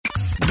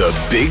The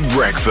Big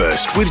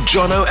Breakfast with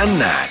Jono and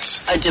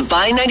Nat. A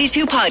Dubai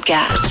 92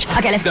 podcast.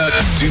 Okay, let's go.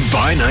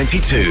 Dubai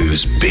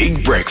 92's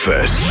Big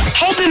Breakfast.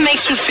 Hope it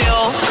makes you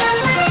feel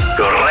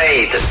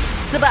Great.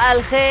 Sabah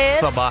al khair.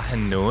 Sabah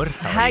al-Noor.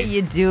 How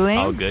you doing?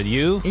 All good,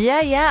 you?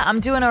 Yeah, I'm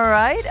doing all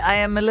right. I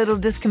am a little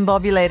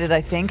discombobulated,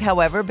 I think,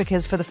 however,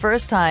 because for the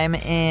first time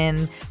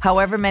in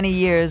however many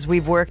years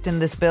we've worked in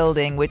this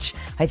building, which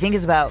I think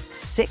is about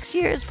 6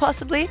 years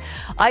possibly,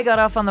 I got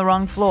off on the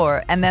wrong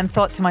floor and then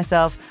thought to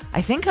myself,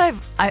 I think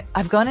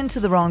I've gone into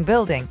the wrong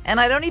building. And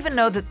I don't even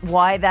know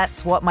why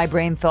that's what my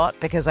brain thought,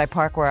 because I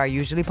park where I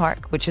usually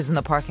park, which is in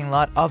the parking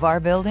lot of our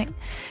building.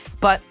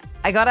 But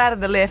I got out of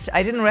the lift.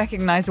 I didn't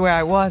recognize where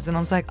I was. And I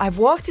was like, I've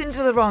walked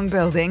into the wrong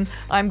building.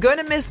 I'm going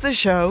to miss the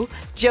show.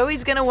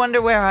 Joey's going to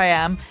wonder where I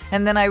am.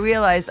 And then I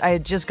realized I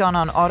had just gone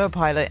on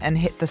autopilot and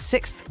hit the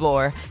 6th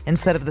floor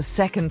instead of the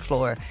 2nd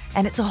floor.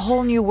 And it's a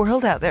whole new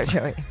world out there,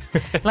 Joey.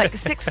 Like,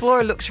 6th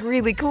floor looks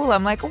really cool.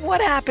 I'm like,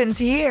 what happens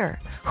here?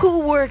 Who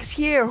works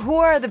here? Who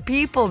are the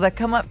people that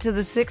come up to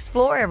the 6th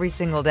floor every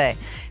single day?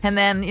 And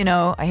then,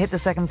 I hit the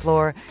 2nd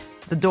floor.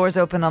 The doors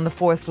open on the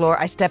 4th floor.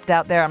 I stepped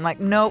out there. I'm like,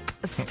 nope,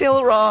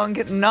 still wrong.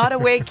 Not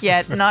awake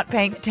yet. Not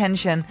paying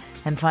attention.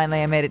 And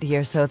finally, I made it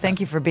here. So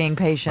thank you for being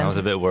patient. I was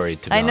a bit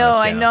worried, to be honest.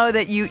 I yeah. know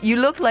that you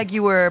look like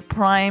you were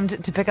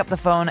primed to pick up the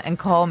phone and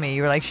call me.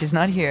 You were like, she's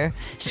not here.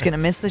 She's going to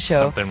miss the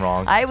show. Something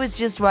wrong. I was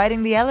just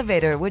riding the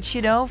elevator, which,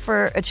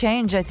 for a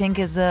change, I think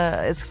is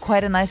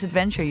quite a nice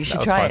adventure. You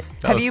should try it.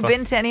 Have you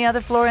been to any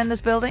other floor in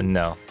this building?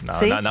 No,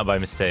 See? not by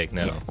mistake,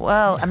 no. Yeah,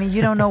 well,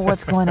 you don't know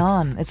what's going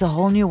on. It's a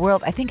whole new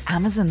world. I think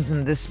Amazon's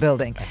in this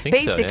building. I think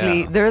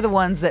Basically, so, yeah. They're the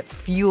ones that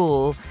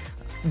fuel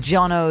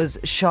Jono's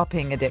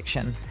shopping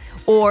addiction.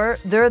 Or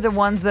they're the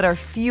ones that are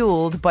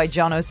fueled by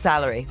Jono's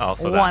salary.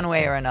 Also one that.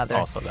 way or another.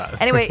 Also that.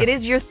 Anyway, it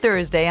is your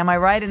Thursday. Am I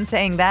right in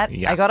saying that?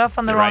 Yeah, I got off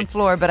on the you're wrong right.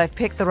 floor, but I've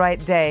picked the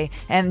right day.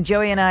 And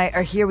Joey and I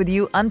are here with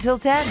you until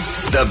 10.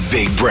 The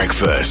Big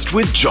Breakfast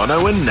with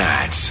Jono and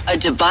Nat. a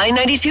Dubai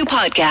 92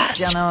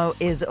 podcast. Jono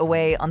is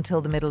away until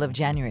the middle of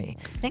January.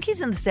 I think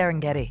he's in the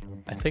Serengeti.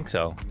 I think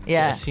so.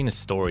 Yeah. I've seen his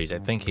stories. I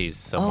think he's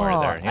somewhere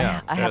there.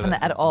 Yeah. I haven't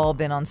at all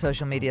been on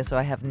social media, so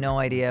I have no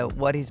idea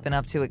what he's been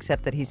up to,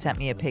 except that he sent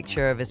me a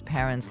picture of his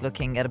parents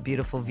looking at a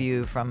beautiful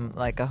view from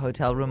like a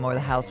hotel room or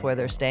the house where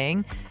they're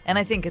staying. And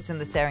I think it's in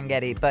the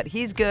Serengeti. But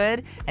he's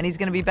good, and he's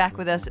going to be back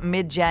with us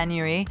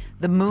mid-January.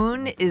 The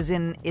moon is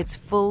in its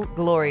full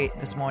glory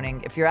this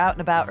morning. If you're out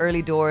and about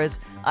early doors,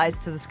 eyes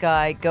to the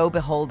sky, go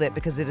behold it,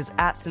 because it is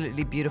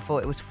absolutely beautiful.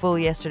 It was full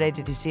yesterday.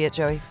 Did you see it,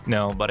 Joey?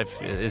 No, but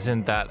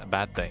isn't that a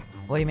bad thing?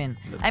 What do you mean?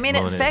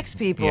 It affects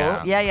people.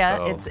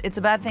 Yeah. So. It's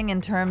a bad thing in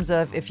terms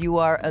of if you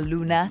are a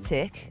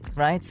lunatic,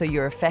 right? So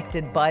you're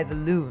affected by the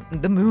moon,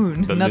 not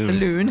the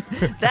loon.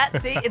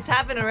 It's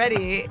happened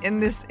already in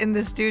this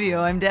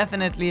studio. I'm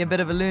definitely a bit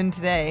of a loon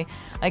today.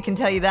 I can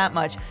tell you that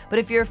much. But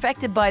if you're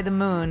affected by the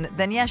moon,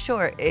 then yeah,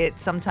 sure, it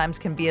sometimes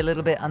can be a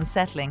little bit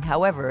unsettling.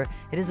 However,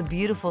 it is a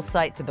beautiful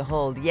sight to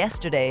behold.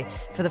 Yesterday,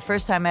 for the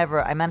first time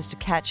ever, I managed to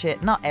catch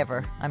it. Not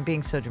ever. I'm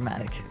being so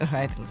dramatic, all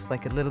right? It's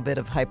like a little bit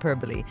of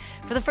hyperbole.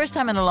 For the first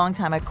time in a long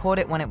time, I caught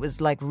it when it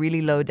was like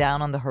really low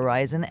down on the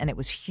horizon, and it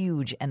was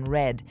huge and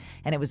red,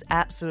 and it was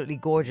absolutely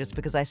gorgeous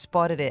because I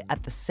spotted it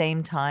at the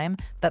same time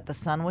that the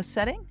sun was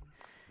setting.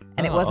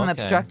 And it wasn't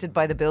obstructed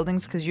by the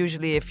buildings, because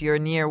usually if you're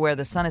near where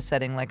the sun is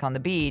setting, like on the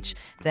beach,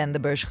 then the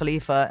Burj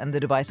Khalifa and the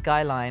Dubai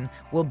skyline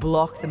will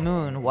block the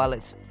moon while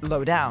it's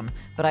low down.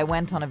 But I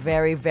went on a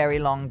very, very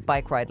long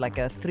bike ride, like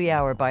a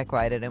 3-hour bike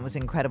ride, and it was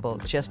incredible.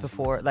 Just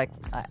before,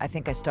 I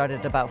think I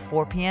started at about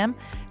 4 p.m.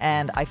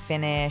 and I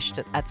finished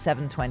at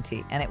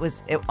 7:20.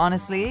 And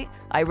honestly,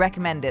 I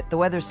recommend it. The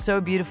weather's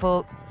so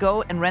beautiful.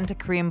 Go and rent a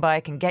Korean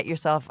bike and get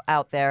yourself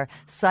out there.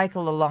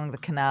 Cycle along the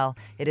canal.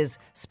 It is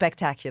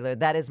spectacular.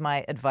 That is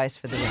my advice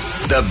for the day.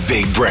 The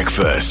Big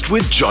Breakfast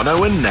with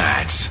Jono and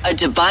Nat. A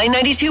Dubai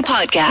 92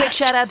 podcast. Quick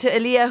shout out to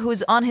Elia,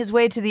 who's on his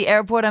way to the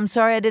airport. I'm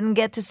sorry I didn't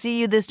get to see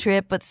you this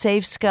trip, but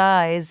safe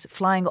skies,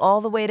 flying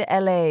all the way to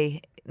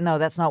LA. No,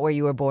 that's not where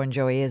you were born,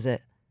 Joey, is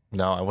it?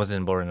 No, I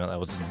wasn't born in. I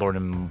was born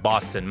in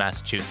Boston,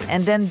 Massachusetts.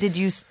 And then did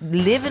you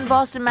live in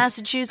Boston,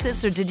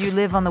 Massachusetts, or did you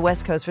live on the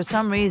West Coast? For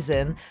some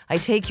reason, I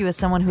take you as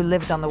someone who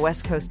lived on the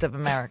West Coast of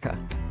America.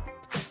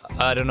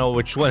 I don't know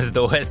which one is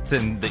the west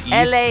and the east.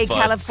 LA, but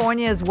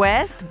California's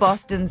west,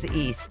 Boston's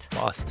east.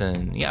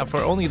 Boston, yeah,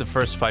 for only the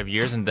first 5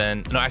 years, and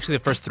then actually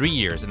the first 3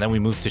 years, and then we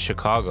moved to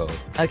Chicago.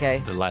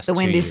 Okay, The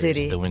Windy 2 years,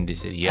 City. The Windy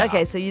City, yeah.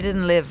 Okay, so you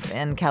didn't live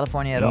in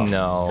California at all.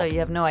 No. So you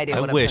have no idea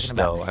what I'm wish, talking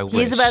about. though. I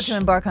He's wish. about to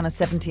embark on a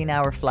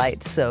 17-hour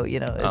flight, so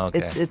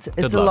it's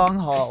Good a luck. long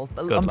haul.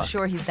 Good I'm luck.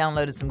 sure he's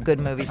downloaded some good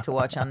movies to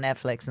watch on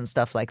Netflix and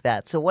stuff like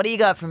that. So what do you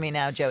got for me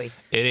now, Joey?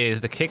 It is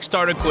the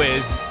Kickstarter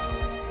quiz.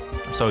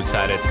 I'm so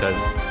excited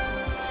because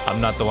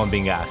I'm not the one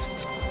being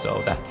asked.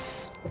 So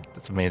that's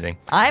amazing.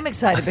 I'm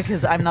excited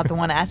because I'm not the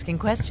one asking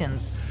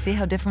questions. See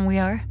how different we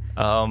are?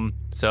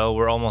 So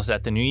we're almost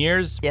at the New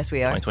Year's. Yes,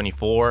 we are.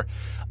 2024.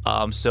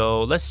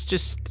 So let's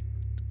just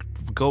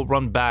go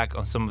run back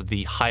on some of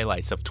the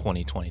highlights of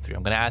 2023.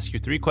 I'm going to ask you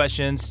 3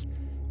 questions.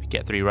 If you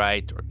get 3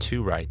 right or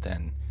 2 right,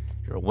 then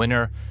you're a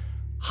winner.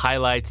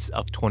 highlights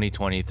of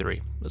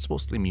 2023. It's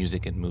mostly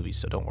music and movies,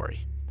 so don't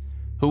worry.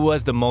 Who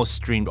was the most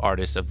streamed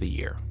artist of the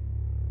year?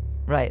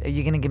 Right. Are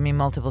you going to give me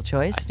multiple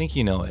choice? I think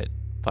you know it,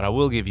 but I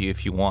will give you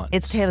if you want.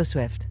 It's Taylor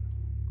Swift.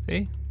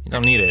 See? You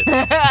don't need it.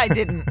 I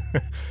didn't.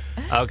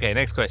 Okay,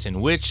 next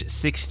question. Which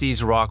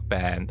 60s rock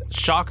band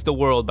shocked the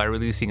world by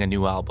releasing a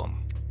new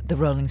album? The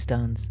Rolling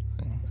Stones.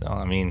 So,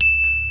 I mean,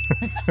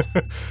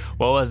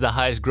 what was the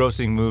highest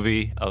grossing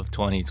movie of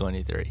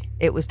 2023?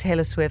 It was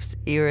Taylor Swift's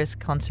Eras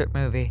concert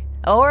movie.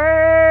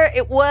 Or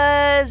it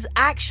was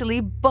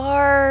actually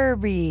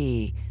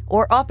Barbie.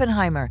 Or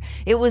Oppenheimer.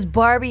 It was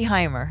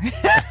Barbieheimer.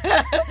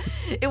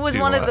 It was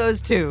one of those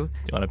two.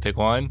 Do you want to pick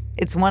one?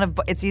 It's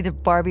either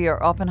Barbie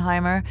or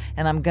Oppenheimer,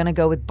 and I'm gonna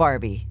go with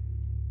Barbie.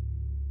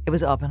 It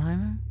was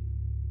Oppenheimer?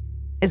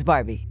 It's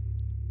Barbie.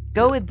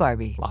 Go with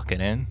Barbie. Lock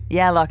it in?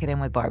 Yeah, lock it in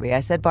with Barbie.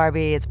 I said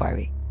Barbie, it's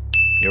Barbie.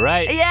 You're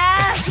right.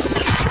 Yes!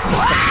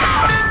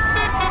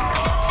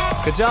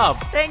 Good job.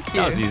 Thank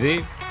you. That was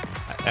easy.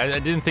 I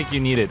didn't think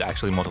you needed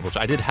actually multiple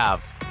choice. I did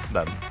have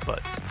them,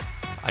 but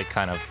I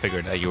kind of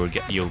figured that you'll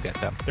get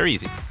them. They're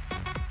easy.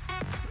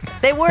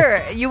 They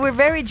were. You were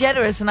very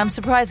generous, and I'm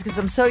surprised because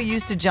I'm so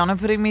used to Jonah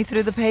putting me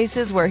through the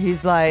paces where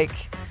he's like,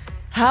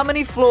 how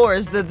many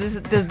floors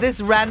does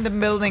this random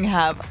building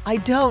have? I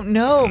don't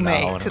know,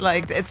 mate. No.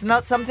 Like, it's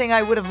not something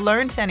I would have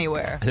learned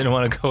anywhere. I didn't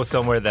want to go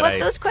somewhere that But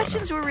those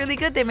questions were really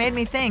good. They made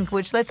me think,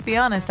 which, let's be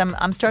honest,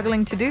 I'm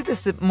struggling to do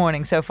this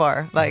morning so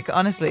far. Like,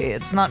 honestly,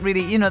 it's not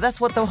really, that's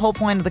what the whole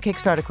point of the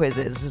Kickstarter quiz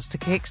is to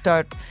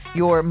kickstart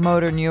your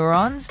motor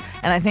neurons.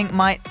 And I think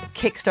my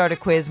Kickstarter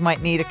quiz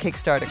might need a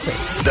Kickstarter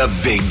quiz. The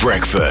Big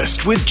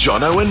Breakfast with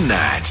Jono and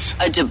Nat.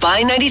 A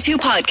Dubai 92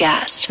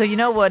 podcast. So you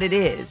know what it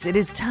is? It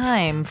is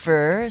time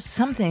for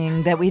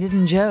something that we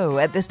didn't Joe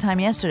at this time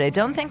yesterday.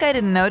 Don't think I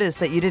didn't notice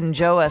that you didn't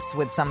Joe us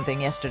with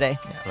something yesterday.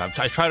 Yeah,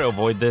 I try to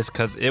avoid this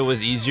because it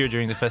was easier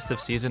during the festive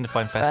season to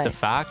find festive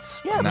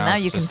facts. Yeah, but now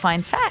you can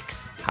find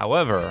facts.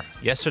 However,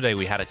 yesterday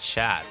we had a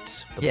chat.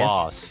 The Yes.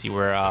 boss, he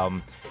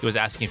was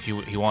asking if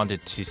he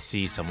wanted to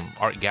see some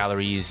art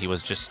galleries. He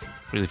was just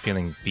really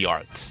feeling the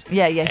arts.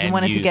 Yeah, he And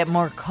wanted to get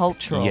more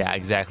cultural. Yeah,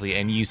 exactly.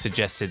 And you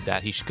suggested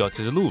that he should go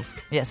to the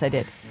Louvre. Yes, I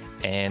did.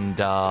 And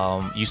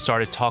you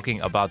started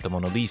talking about the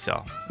Mona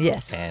Lisa.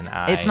 Yes. And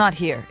it's not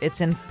here. It's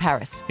in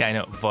Paris. Yeah, I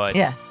know. But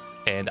yeah.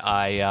 And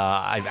I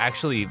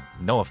actually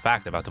know a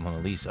fact about the Mona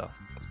Lisa.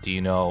 Do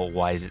you know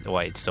why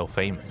it's so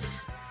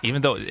famous?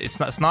 Even though it's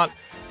not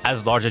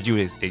as large as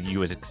you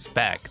would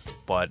expect,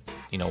 but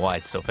you know why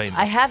it's so famous.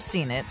 I have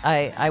seen it.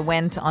 I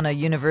went on a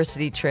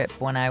university trip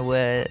when I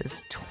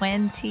was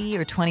 20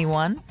 or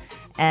 21.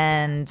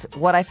 And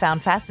what I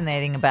found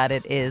fascinating about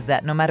it is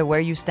that no matter where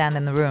you stand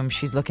in the room,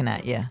 she's looking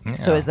at you. Yeah.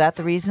 So is that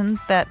the reason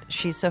that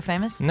she's so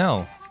famous?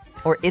 No.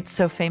 Or it's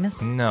so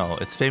famous? No,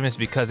 it's famous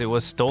because it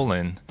was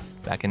stolen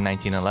back in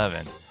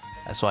 1911.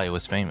 That's why it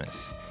was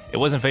famous. It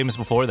wasn't famous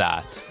before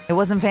that. It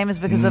wasn't famous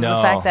because of the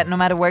fact that no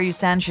matter where you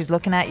stand, she's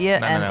looking at you.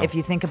 No. If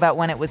you think about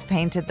when it was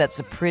painted, that's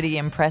a pretty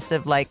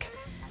impressive,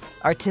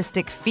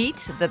 artistic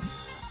feat.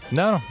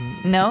 No,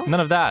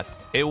 none of that.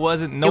 It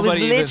wasn't.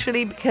 Nobody. It was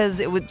literally because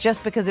it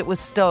was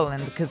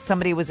stolen because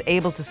somebody was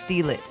able to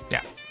steal it.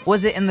 Yeah.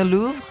 Was it in the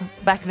Louvre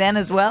back then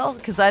as well?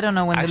 Because I don't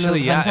know when the Louvre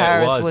in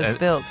Paris was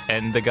built.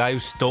 And the guy who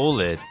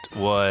stole it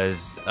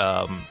was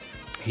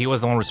he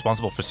was the one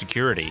responsible for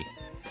security.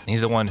 And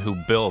he's the one who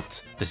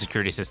built the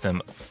security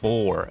system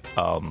for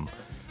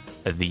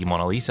the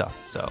Mona Lisa.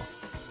 So.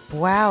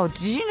 Wow!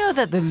 Did you know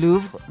that the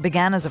Louvre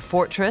began as a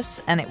fortress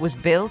and it was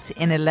built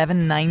in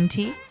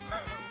 1190?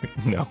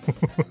 No.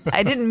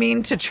 I didn't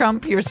mean to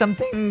trump you or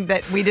something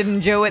that we didn't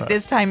Joe at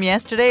this time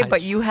yesterday,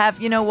 but you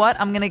have, you know what?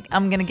 I'm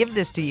gonna give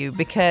this to you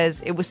because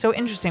it was so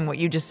interesting what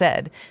you just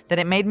said that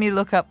it made me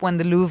look up when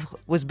the Louvre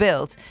was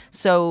built.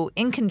 So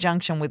in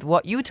conjunction with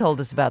what you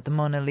told us about the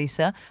Mona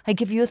Lisa, I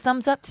give you a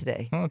thumbs up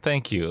today. Oh,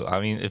 thank you.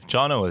 I mean, if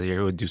Jono was here,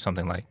 he would do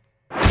something like...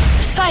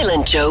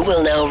 Silent Joe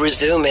will now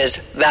resume his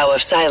vow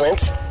of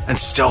silence and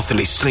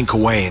stealthily slink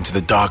away into the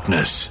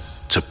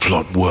darkness to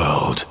plot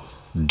world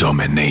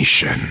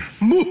domination.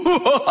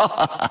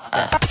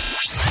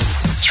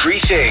 3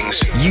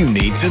 things you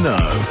need to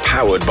know.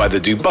 Powered by the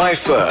Dubai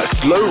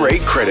First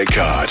low-rate credit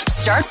card.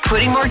 Start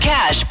putting more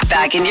cash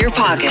back in your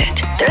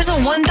pocket. There's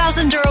a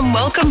 1,000 dirham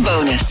welcome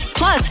bonus.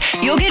 Plus,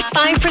 you'll get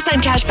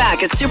 5% cash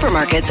back at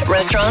supermarkets,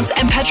 restaurants,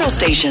 and petrol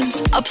stations.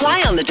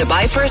 Apply on the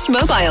Dubai First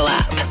mobile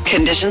app.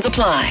 Conditions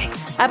apply.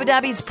 Abu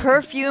Dhabi's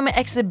perfume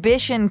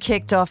exhibition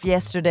kicked off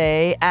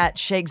yesterday at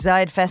Sheikh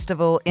Zayed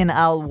Festival in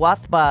Al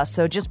Wathba.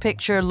 So just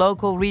picture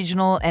local,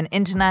 regional, and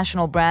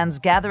international brands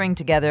gathering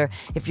together.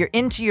 If you're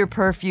into your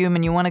perfume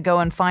and you want to go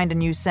and find a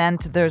new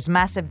scent, there's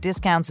massive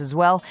discounts as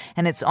well.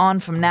 And it's on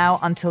from now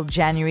until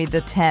January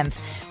the 10th.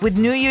 With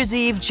New Year's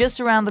Eve just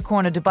around the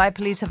corner, Dubai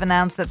police have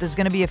announced that there's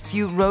going to be a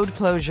few road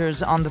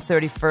closures on the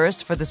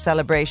 31st for the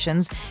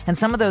celebrations. And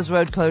some of those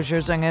road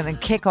closures are going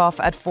to kick off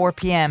at 4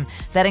 p.m.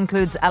 That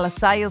includes Al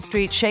Asayil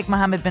Street, Street, Sheikh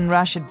Mohammed bin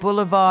Rashid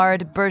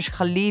Boulevard, Burj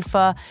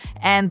Khalifa,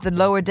 and the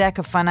lower deck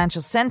of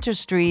Financial Center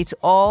Street,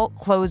 all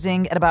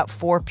closing at about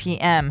 4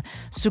 p.m.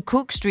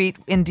 Sukuk Street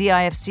in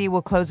DIFC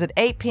will close at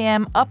 8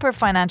 p.m. Upper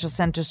Financial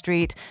Center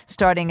Street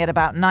starting at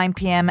about 9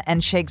 p.m.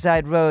 and Sheikh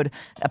Zayed Road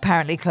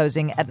apparently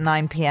closing at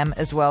 9 p.m.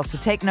 as well. So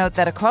take note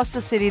that across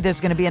the city there's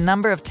going to be a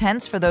number of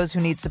tents for those who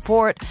need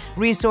support,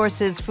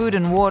 resources, food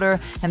and water,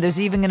 and there's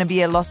even going to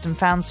be a lost and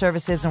found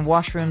services and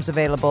washrooms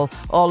available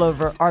all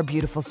over our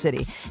beautiful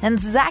city. And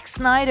Zack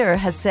Snyder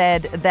has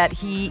said that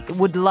he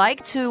would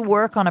like to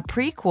work on a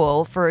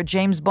prequel for a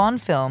James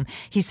Bond film.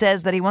 He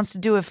says that he wants to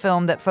do a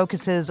film that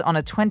focuses on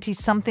a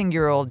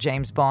 20-something-year-old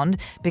James Bond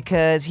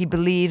because he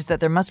believes that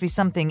there must be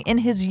something in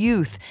his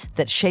youth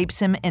that shapes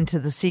him into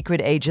the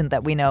secret agent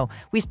that we know.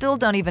 We still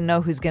don't even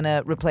know who's going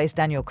to replace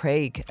Daniel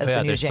Craig as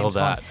the new James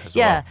Bond.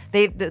 Yeah,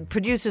 the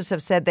producers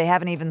have said they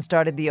haven't even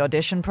started the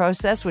audition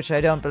process, which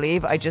I don't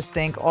believe. I just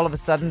think all of a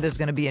sudden there's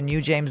going to be a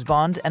new James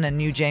Bond and a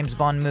new James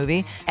Bond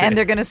movie, and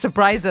they're going to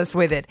surprise us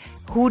with it.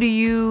 Who do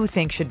you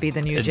think should be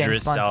the new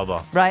James Bond? Idris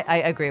Elba. Right, I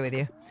agree with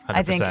you. 100%.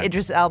 I think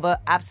Idris Elba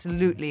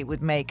absolutely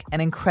would make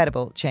an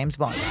incredible James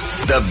Bond.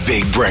 The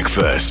Big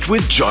Breakfast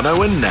with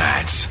Jono and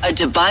Nat. A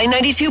Dubai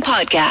 92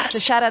 podcast. So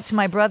shout out to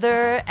my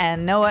brother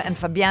and Noah and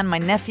Fabian, my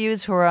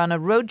nephews, who are on a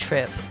road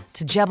trip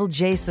to Jebel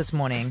Jais this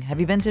morning. Have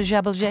you been to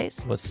Jebel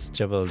Jais? What's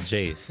Jebel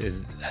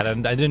Jais?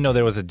 I didn't know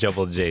there was a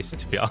Jebel Jais,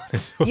 to be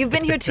honest. You've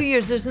been here 2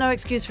 years. There's no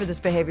excuse for this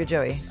behavior,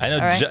 Joey. I know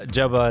right?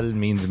 Jebel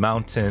means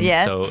mountain,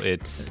 yes. So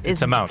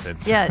it's a mountain.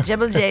 Yeah,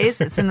 Jebel Jais.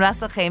 It's in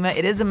Ras Al Khaimah.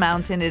 It is a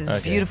mountain. It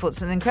is beautiful.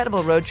 It's an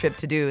incredible road trip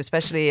to do,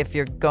 especially if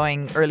you're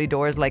going early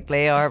doors like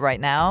they are right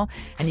now,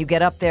 and you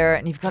get up there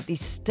and you've got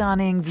these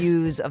stunning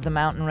views of the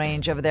mountain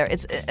range over there.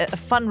 It's a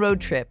fun road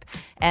trip.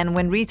 And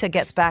when Rita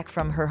gets back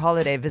from her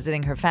holiday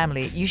visiting her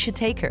family, you should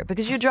take her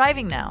because you're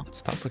driving now.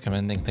 Stop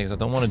recommending things. I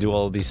don't want to do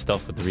all of these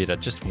stuff with Rita.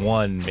 Just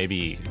one,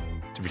 maybe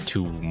every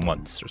 2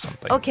 months or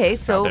something. Okay,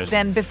 so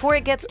then before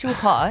it gets too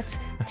hot,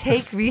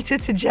 take Rita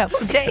to Jebel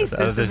Jais.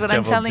 This is what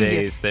I'm telling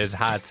you. There's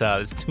Hatta.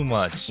 There's too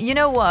much. You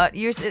know what?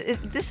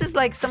 This is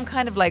like some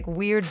kind of like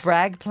weird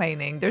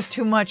brag-planing. There's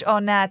too much. Oh,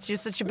 Nats, you're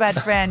such a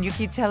bad friend. You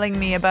keep telling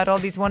me about all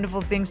these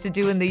wonderful things to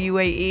do in the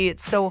UAE.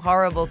 It's so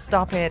horrible.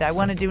 Stop it. I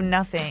want to do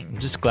nothing. I'm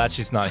just glad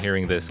she's not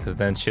hearing this because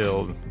then she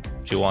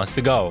wants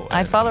to go.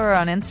 I follow her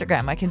on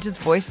Instagram. I can just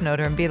voice note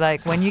her and be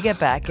like, when you get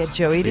back, get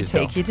Joey to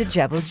take you to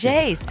Jebel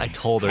Jais. I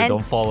told her,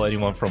 don't follow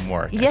anyone from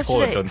work. Yesterday, I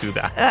told her, don't do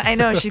that. I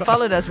know, she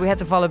followed us. We had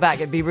to follow back.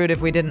 It'd be rude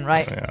if we didn't,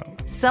 right? Yeah.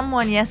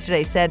 Someone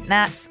yesterday said,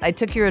 Nats, I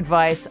took your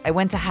advice. I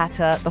went to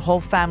Hatta. The whole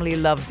family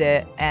loved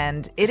it.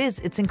 And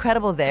it's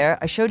incredible there.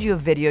 I showed you a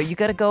video. You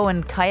got to go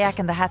and kayak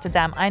in the Hatta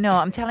Dam. I know,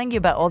 I'm telling you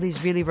about all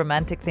these really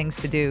romantic things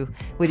to do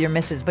with your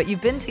missus, but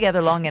you've been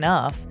together long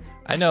enough.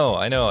 I know.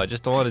 I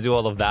just don't want to do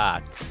all of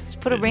that. Just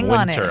put a ring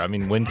on it. I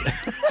mean, winter.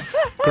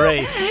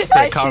 Great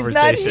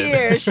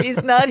conversation.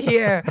 She's not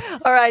here.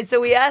 All right, so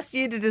we asked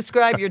you to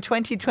describe your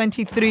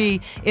 2023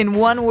 in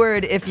one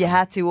word if you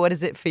had to. What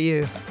is it for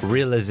you?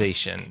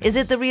 Realization. Is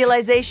it the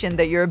realization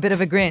that you're a bit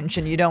of a Grinch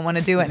and you don't want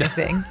to do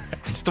anything?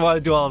 I just want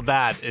to do all of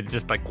that in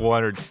just like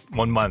 1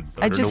 month.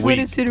 I just want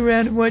to sit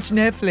around and watch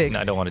Netflix. No,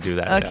 I don't want to do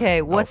that. Okay,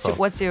 yeah.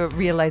 what's your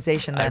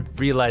realization then? I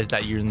realized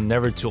that you're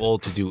never too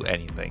old to do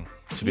anything.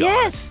 To be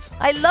honest.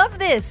 I love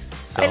this.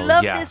 So, I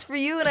love this for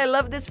you and I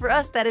love this for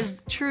us. That is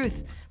the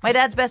truth. My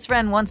dad's best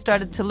friend once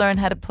started to learn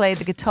how to play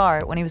the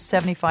guitar when he was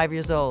 75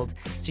 years old.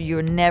 So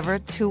you're never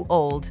too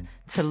old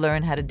to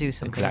learn how to do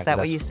something. Exactly. Is that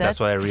what you said? That's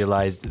what I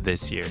realized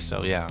this year.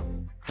 So yeah.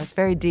 That's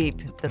very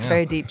deep. That's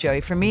very deep, Joey.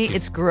 For me,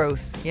 it's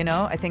growth. You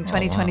know, I think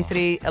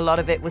 2023, a lot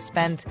of it was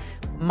spent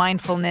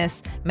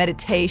mindfulness,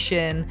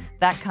 meditation,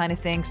 that kind of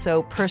thing.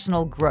 So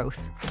personal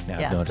growth.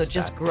 Yeah, so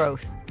just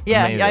growth.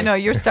 Yeah, I know.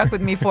 You're stuck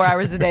with me 4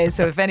 hours a day,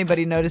 so if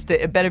anybody noticed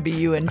it, it better be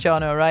you and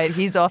Jono, right?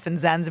 He's off in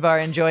Zanzibar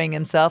enjoying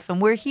himself,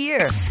 and we're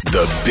here.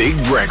 The Big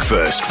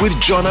Breakfast with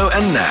Jono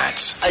and Nat.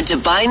 A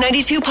Dubai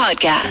 92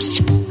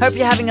 podcast. Hope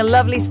you're having a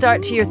lovely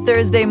start to your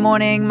Thursday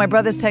morning. My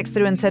brother's text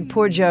through and said,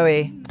 poor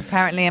Joey.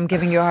 Apparently, I'm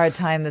giving you a hard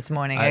time this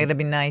morning. I gotta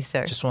be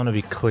nicer. Just want to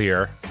be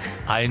clear.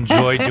 I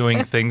enjoy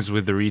doing things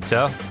with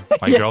Rita,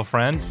 my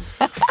girlfriend.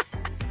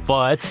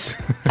 But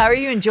how are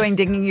you enjoying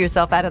digging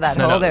yourself out of that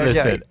hole there,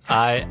 listen,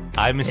 Joey?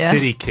 I'm a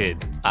city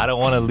kid. I don't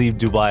want to leave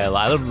Dubai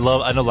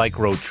alone. I don't like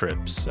road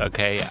trips,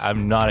 okay?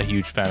 I'm not a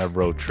huge fan of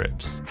road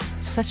trips.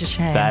 Such a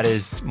shame. That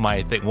is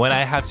my thing. When I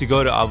have to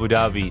go to Abu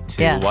Dhabi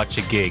to watch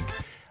a gig,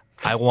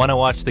 I want to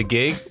watch the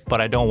gig,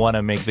 but I don't want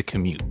to make the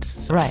commute.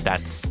 So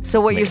that's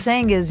so what you're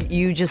saying is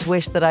you just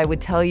wish that I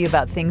would tell you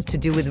about things to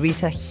do with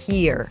Rita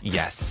here.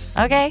 Yes.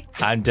 Okay.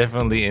 I'm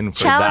definitely in for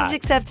Challenge that.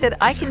 accepted.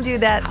 I can do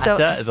that. So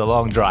that is a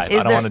long drive.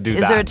 I don't want to do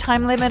that. Is there a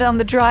time limit on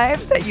the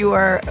drive that you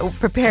are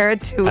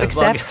prepared to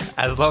accept?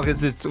 As long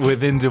as it's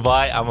within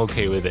Dubai, I'm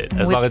okay with it.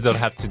 As long as I don't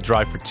have to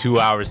drive for 2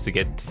 hours to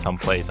get to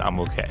someplace,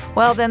 I'm okay.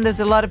 Well, then there's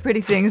a lot of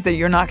pretty things that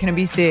you're not going to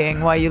be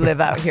seeing while you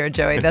live out here,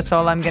 Joey. That's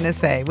all I'm going to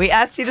say. We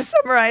asked you to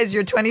summarize summarize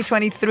your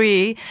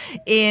 2023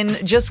 in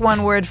just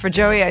one word for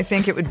Joey, I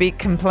think it would be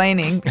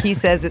complaining. He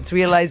says it's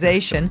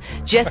realization.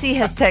 Jessie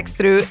has texted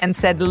through and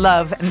said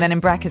love, and then in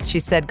brackets she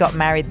said got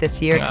married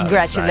this year.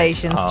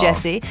 Congratulations, nice.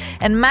 Jessie.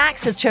 And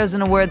Max has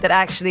chosen a word that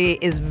actually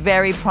is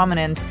very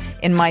prominent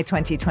in my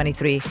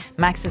 2023.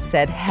 Max has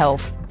said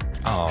health.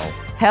 Oh.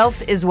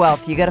 Health is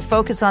wealth. You got to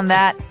focus on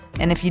that.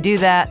 And if you do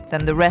that,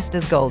 then the rest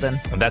is golden.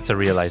 And that's a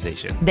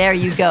realization. There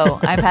you go.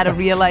 I've had a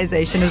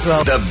realization as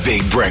well. The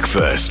Big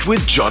Breakfast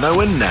with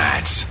Jono and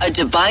Nat. A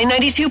Dubai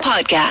 92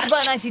 podcast.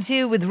 Dubai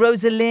 92 with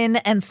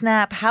Rosalind and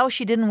Snap. How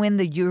she didn't win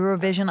the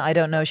Eurovision, I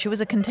don't know. She was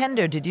a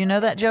contender. Did you know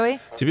that, Joey?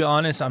 To be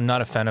honest, I'm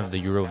not a fan of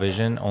the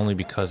Eurovision, only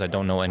because I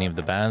don't know any of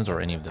the bands or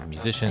any of the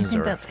musicians. I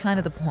think that's kind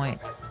of the point.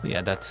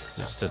 Yeah, that's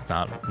just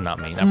not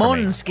me.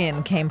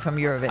 Måneskin came from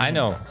Eurovision.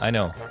 I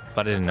know.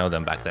 But I didn't know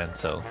them back then,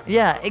 so...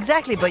 Yeah,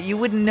 exactly. But you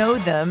wouldn't know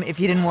them if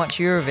you didn't watch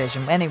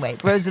Eurovision. Anyway,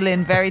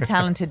 Rosalind, very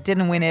talented,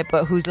 didn't win it,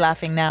 but who's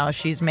laughing now?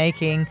 She's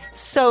making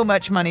so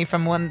much money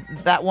from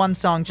that one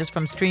song just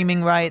from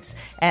streaming rights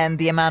and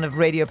the amount of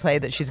radio play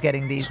that she's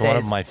getting these days. It's one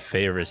of my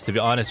favorites. To be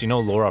honest, you know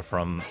Laura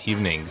from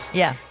Evenings?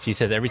 Yeah. She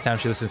says every time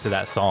she listens to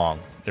that song,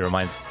 it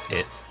reminds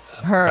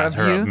her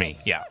of me.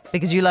 Yeah.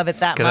 Because you love it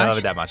that much? Because I love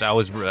it that much. I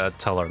always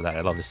tell her that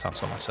I love this song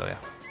so much, so yeah.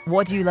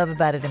 What do you love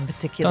about it in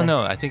particular? I don't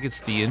know. I think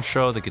it's the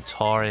intro, the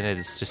guitar in it.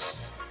 It's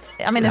just...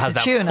 I mean, it's a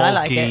tune. I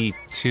like it. It has that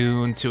folky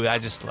tune to it. I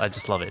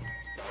just love it.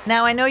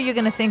 Now, I know you're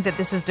going to think that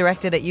this is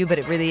directed at you, but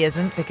it really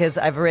isn't, because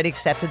I've already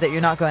accepted that you're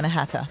not going to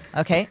Hatta,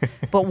 okay?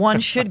 But one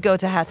should go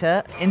to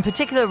Hatta, in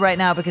particular right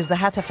now, because the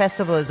Hatta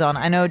Festival is on.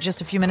 I know just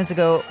a few minutes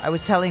ago I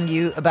was telling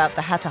you about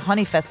the Hatta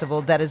Honey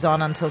Festival that is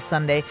on until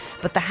Sunday,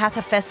 but the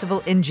Hatta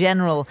Festival in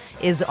general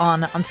is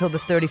on until the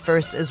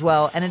 31st as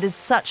well, and it is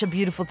such a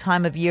beautiful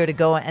time of year to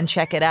go and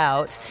check it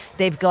out.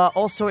 They've got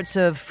all sorts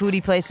of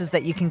foodie places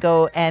that you can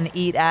go and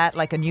eat at,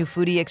 like a new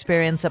foodie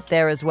experience up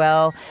there as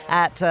well,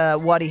 at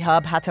Wadi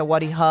Hub, Hatta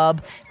Wadi Hub.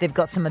 They've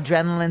got some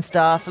adrenaline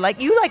stuff.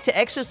 Like, you like to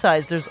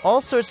exercise. There's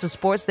all sorts of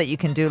sports that you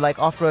can do, like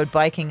off-road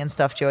biking and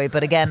stuff, Joey.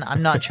 But again,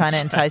 I'm not trying to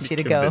entice you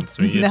to go.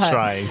 You're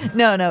trying.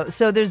 No.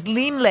 So there's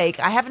Leam Lake.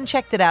 I haven't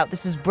checked it out.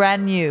 This is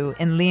brand new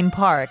in Leam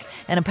Park.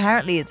 And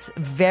apparently it's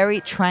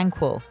very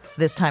tranquil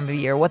this time of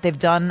year. What they've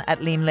done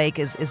at Leam Lake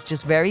is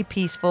just very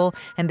peaceful,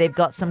 and they've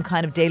got some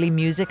kind of daily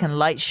music and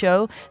light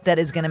show that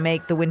is going to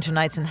make the winter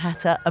nights in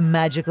Hatta a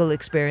magical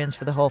experience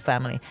for the whole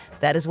family.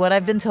 That is what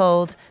I've been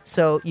told,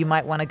 so you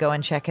might want to go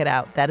and check it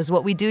out. That is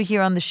what we do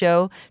here on the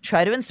show.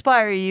 Try to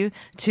inspire you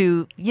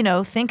to,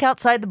 think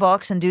outside the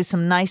box and do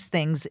some nice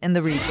things in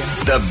the region.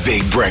 The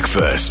Big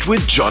Breakfast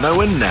with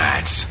Jono and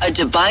Nat. A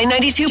Dubai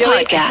 92 Joey,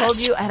 podcast. I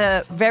told you I had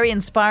a very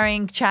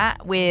inspiring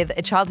chat with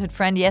a childhood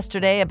friend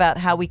yesterday about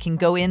how we can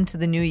go into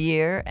the new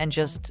year and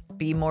just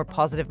be more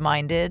positive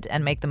minded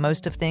and make the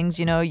most of things.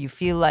 You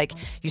feel like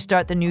you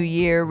start the new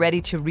year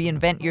ready to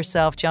reinvent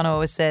yourself. John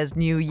always says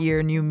new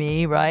year, new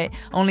me, right?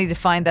 Only to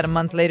find that a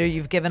month later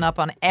you've given up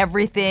on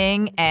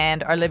everything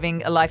and are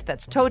living a life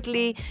that's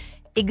totally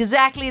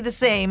exactly the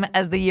same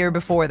as the year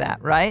before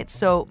that, right?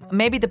 So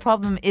maybe the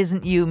problem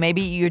isn't you.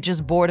 Maybe you're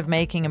just bored of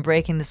making and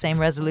breaking the same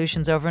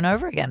resolutions over and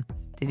over again.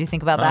 Did you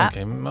think about that?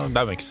 Okay, well,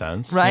 that makes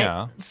sense. Right?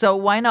 Yeah. So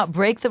why not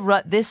break the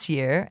rut this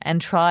year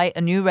and try a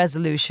new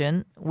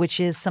resolution, which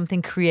is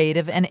something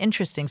creative and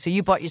interesting? So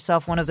you bought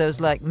yourself one of those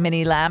like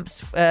mini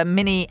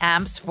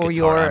amps for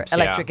your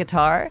electric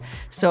guitar.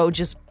 So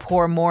just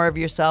pour more of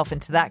yourself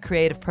into that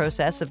creative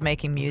process of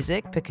making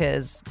music,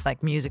 because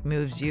like music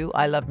moves you.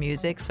 I love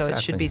music, so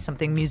It should be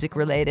something music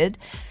related.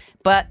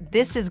 But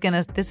this is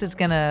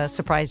gonna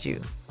surprise you.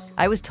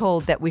 I was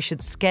told that we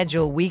should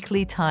schedule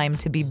weekly time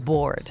to be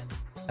bored.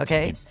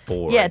 Okay? To be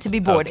bored. Yeah, to be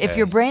bored. Okay. If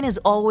your brain is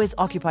always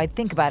occupied,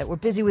 think about it. We're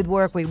busy with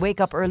work. We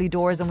wake up early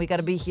doors and we got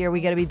to be here.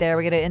 We got to be there.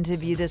 We got to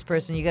interview this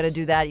person. You got to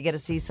do that. You got to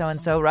see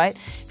so-and-so, right?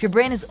 If your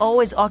brain is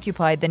always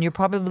occupied, then you're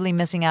probably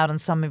missing out on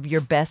some of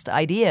your best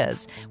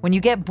ideas. When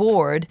you get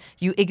bored,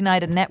 you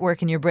ignite a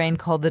network in your brain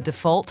called the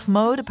default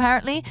mode,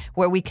 apparently,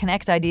 where we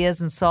connect ideas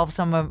and solve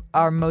some of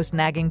our most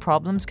nagging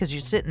problems, because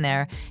you're sitting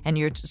there and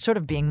you're sort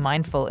of being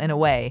mindful in a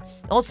way.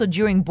 Also,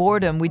 during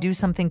boredom, we do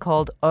something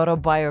called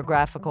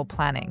autobiographical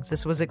planning.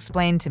 This was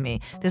explained to me.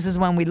 This is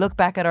when we look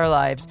back at our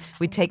lives,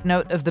 we take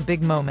note of the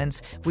big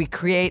moments, we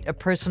create a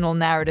personal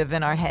narrative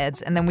in our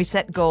heads, and then we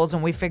set goals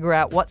and we figure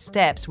out what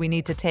steps we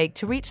need to take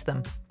to reach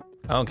them.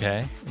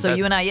 Okay. So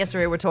you and I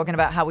yesterday were talking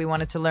about how we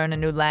wanted to learn a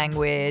new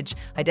language.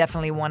 I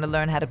definitely want to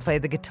learn how to play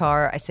the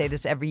guitar. I say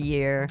this every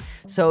year.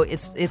 So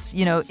it's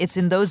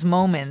in those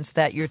moments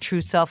that your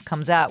true self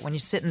comes out, when you're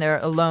sitting there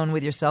alone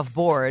with yourself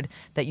bored,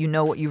 that you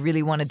know what you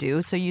really want to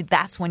do. So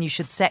that's when you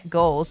should set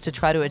goals to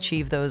try to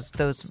achieve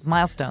those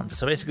milestones.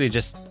 So basically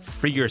just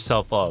free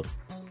yourself up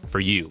for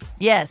you.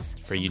 Yes.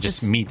 For you,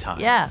 just me time.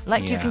 Yeah,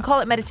 you can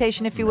call it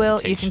meditation if you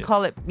will. You can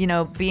call it,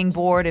 being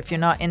bored if you're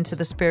not into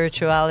the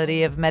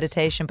spirituality of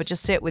meditation, but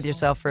just sit with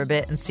yourself for a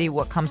bit and see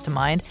what comes to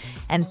mind,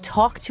 and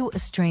talk to a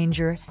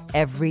stranger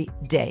every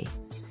day.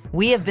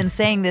 We have been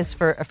saying this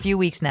for a few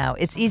weeks now.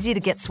 It's easy to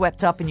get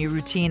swept up in your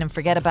routine and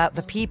forget about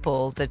the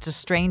people, the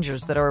just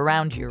strangers that are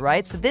around you,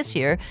 right? So this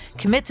year,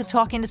 commit to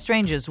talking to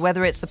strangers,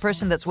 whether it's the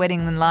person that's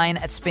waiting in line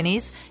at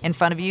Spinneys in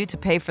front of you to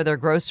pay for their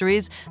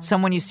groceries,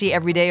 someone you see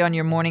every day on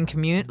your morning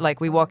commute, like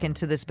we walk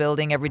into this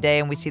building every day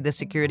and we see the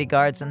security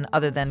guards, and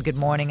other than good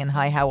morning and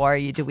hi, how are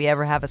you, do we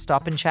ever have a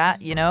stop and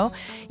chat, you know?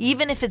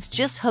 Even if it's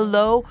just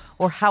hello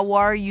or how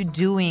are you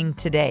doing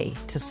today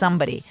to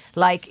somebody.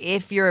 Like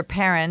if you're a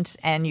parent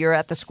and you're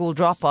at the school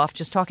drop-off,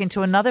 just talking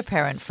to another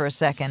parent for a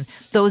second.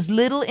 Those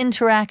little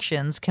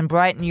interactions can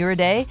brighten your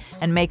day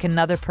and make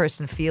another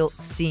person feel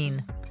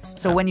seen.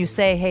 So when you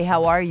say, hey,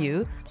 how are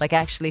you? Like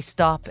actually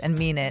stop and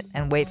mean it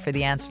and wait for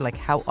the answer. Like,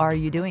 how are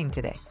you doing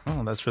today?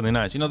 Oh, that's really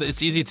nice. You know,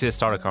 it's easy to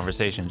start a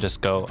conversation.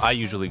 I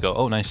usually go,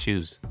 oh, nice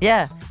shoes.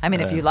 Yeah. I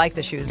mean, if you like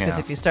the shoes, because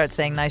if you start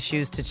saying nice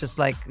shoes to just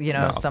like, you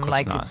know, some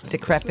like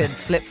decrepit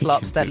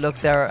flip-flops that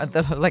look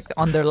like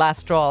on their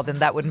last straw, then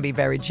that wouldn't be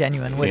very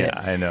genuine, would it?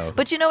 Yeah, I know.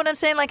 But you know what I'm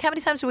saying? Like, how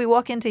many times do we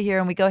walk into here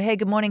and we go, hey,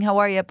 good morning, how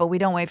are you? But we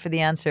don't wait for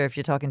the answer if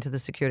you're talking to the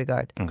security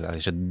guard. I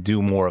should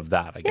do more of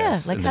that, I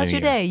guess. Yeah, like, how's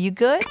your day? You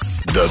good?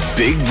 The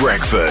Big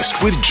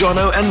Breakfast with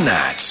Jono and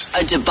Nat.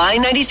 A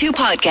Dubai 92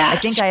 podcast. I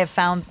think I have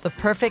found the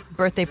perfect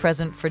birthday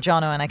present for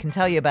Jono, and I can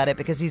tell you about it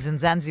because he's in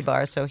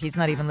Zanzibar, so he's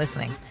not even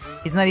listening.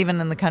 He's not even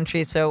in the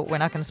country, so we're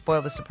not going to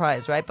spoil the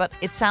surprise, right? But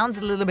it sounds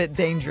a little bit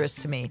dangerous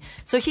to me.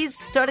 So he's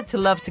started to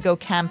love to go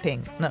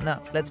camping.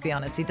 No, let's be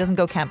honest. He doesn't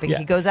go camping. Yeah.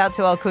 He goes out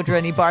to Al Qudra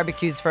and he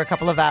barbecues for a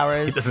couple of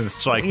hours. He doesn't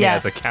strike me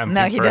as a camping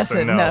person. No, he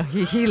doesn't. No,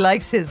 he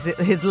likes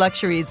his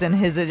luxuries and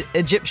his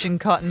Egyptian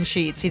cotton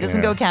sheets. He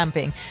doesn't go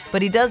camping.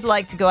 But he does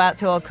like to go out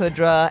to Al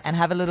Qudra and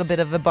have a little bit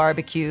of a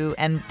barbecue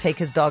and take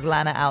his dog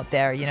Lana out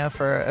there, you know,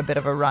 for a bit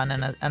of a run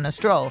and a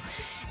stroll.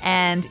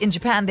 And in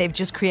Japan, they've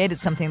just created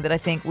something that I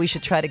think we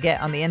should try to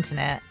get on the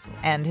internet.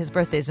 And his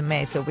birthday's in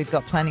May, so we've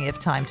got plenty of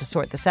time to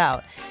sort this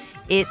out.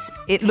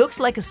 It looks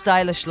like a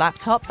stylish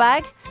laptop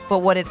bag, but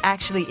what it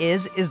actually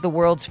is the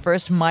world's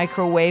first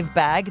microwave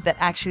bag that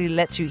actually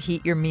lets you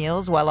heat your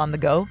meals while on the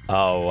go.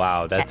 Oh,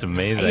 wow. That's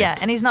amazing. Yeah,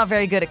 and he's not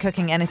very good at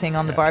cooking anything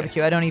on the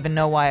barbecue. I don't even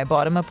know why I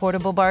bought him a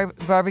portable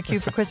barbecue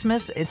for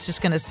Christmas. It's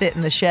just going to sit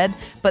in the shed.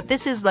 But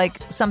this is like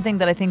something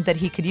that I think that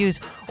he could use.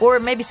 Or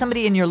maybe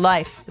somebody in your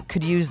life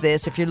could use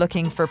this if you're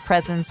looking for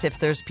presents, if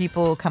there's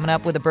people coming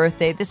up with a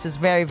birthday. This is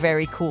very,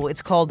 very cool.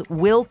 It's called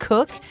Will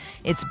Cook.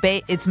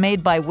 It's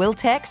made by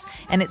Wiltex,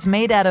 and it's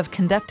made out of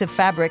conductive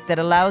fabric that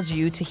allows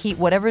you to heat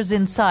whatever's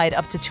inside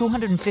up to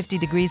 250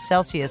 degrees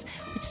Celsius,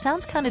 which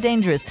sounds kind of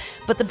dangerous.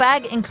 But the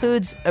bag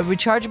includes a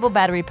rechargeable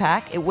battery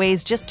pack. It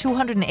weighs just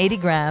 280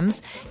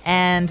 grams,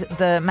 and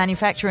the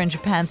manufacturer in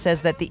Japan says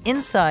that the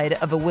inside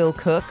of a Will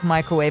Cook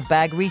microwave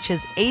bag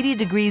reaches 80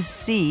 degrees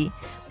C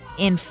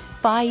in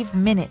 5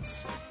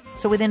 minutes.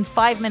 So within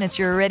 5 minutes,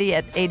 you're already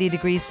at 80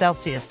 degrees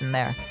Celsius in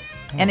there.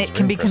 And it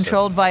can be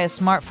controlled via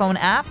smartphone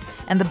app,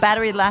 and the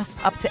battery lasts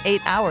up to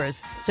 8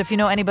 hours. So if you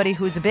know anybody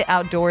who's a bit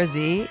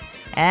outdoorsy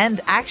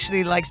and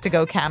actually likes to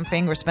go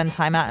camping or spend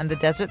time out in the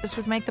desert, this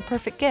would make the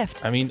perfect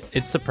gift. I mean,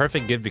 it's the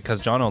perfect gift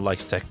because Jono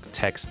likes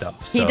tech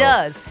stuff. He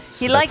does.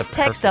 He likes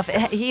tech stuff.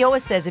 He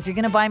always says, if you're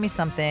going to buy me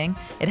something,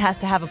 it has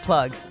to have a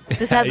plug.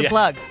 This has a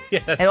plug. Yeah,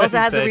 it also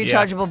has a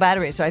rechargeable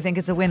battery, so I think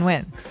it's a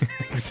win-win.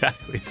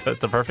 Exactly. So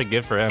it's a perfect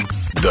gift for him.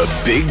 The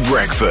Big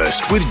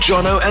Breakfast with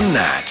Jono and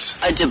Nat.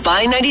 A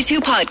Dubai 92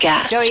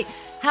 podcast. Joey,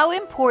 how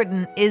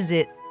important is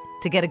it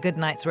to get a good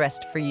night's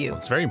rest for you? Well,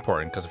 it's very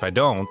important because if I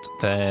don't,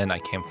 then I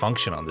can't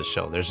function on this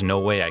show. There's no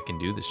way I can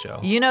do the show.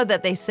 You know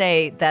that they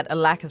say that a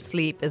lack of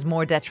sleep is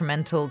more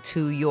detrimental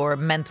to your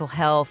mental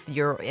health,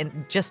 your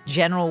just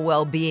general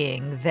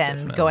well-being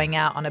than going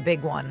out on a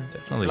big one.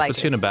 Definitely. It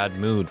puts you in a bad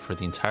mood for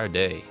the entire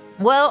day.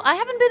 Well, I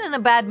haven't been in a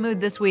bad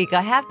mood this week. You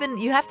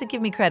have to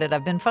give me credit.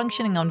 I've been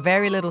functioning on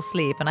very little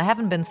sleep, and I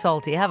haven't been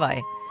salty, have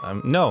I?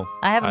 No.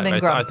 I haven't been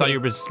grumpy. I thought you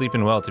were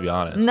sleeping well, to be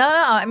honest. No.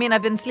 I mean,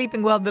 I've been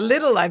sleeping well, the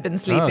little I've been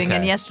sleeping.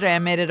 And yesterday I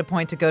made it a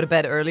point to go to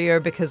bed earlier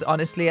because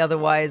honestly,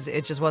 otherwise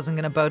it just wasn't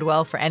going to bode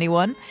well for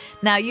anyone.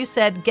 Now, you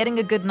said getting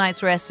a good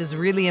night's rest is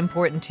really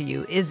important to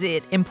you. Is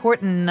it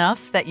important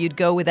enough that you'd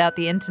go without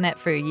the internet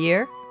for a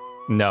year?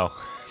 No.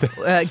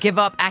 Give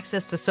up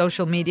access to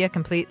social media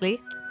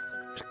completely?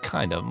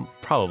 Kind of.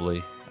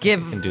 Probably. I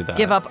can do that.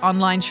 Give up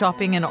online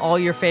shopping and all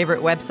your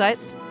favorite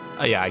websites?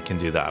 Yeah, I can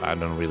do that. I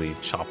don't really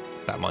shop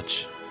that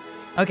much.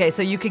 Okay,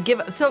 so you could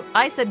so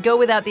I said go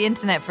without the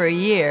internet for a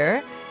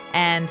year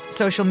and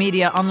social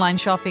media, online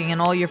shopping,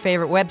 and all your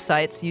favorite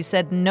websites. You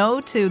said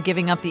no to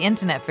giving up the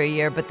internet for a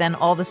year, but then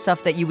all the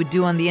stuff that you would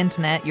do on the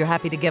internet, you're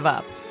happy to give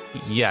up.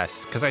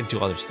 Yes, because I do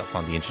other stuff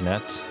on the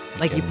internet.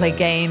 You play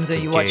games or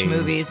you watch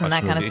movies and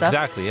that kind of stuff?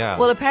 Exactly, yeah.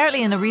 Well,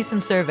 apparently in a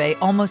recent survey,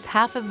 almost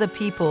half of the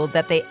people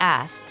that they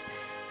asked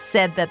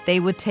said that they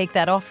would take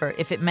that offer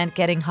if it meant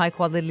getting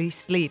high-quality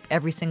sleep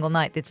every single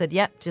night. They said,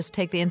 just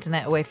take the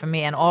internet away from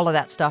me and all of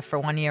that stuff for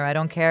 1 year. I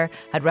don't care.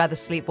 I'd rather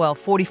sleep well.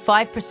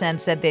 45%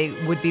 said they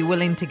would be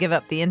willing to give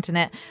up the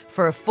internet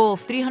for a full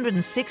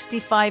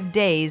 365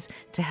 days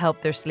to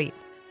help their sleep.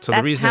 So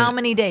That's the reason, how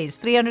many days?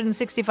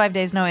 365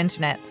 days, no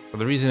internet. So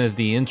the reason is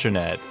the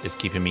internet is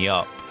keeping me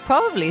up.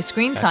 Probably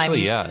screen time.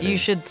 Actually, yeah. You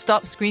should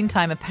stop screen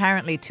time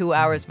apparently 2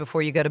 hours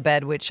before you go to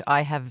bed, which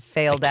I have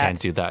failed at. I can't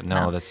do that.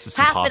 No, that's just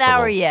half impossible. an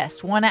hour,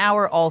 yes. 1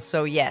 hour,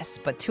 also yes.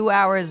 But 2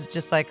 hours,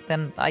 just like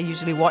then I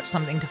usually watch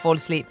something to fall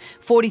asleep.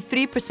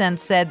 43%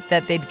 said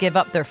that they'd give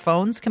up their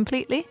phones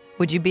completely.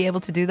 Would you be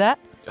able to do that?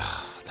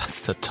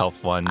 That's the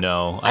tough one.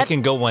 No, I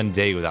can go 1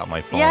 day without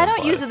my phone. Yeah, I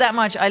don't use it that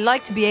much. I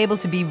like to be able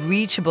to be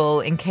reachable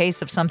in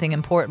case of something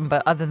important.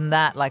 But other than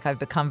that, like I've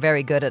become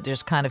very good at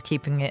just kind of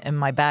keeping it in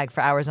my bag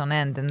for hours on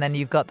end. And then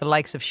you've got the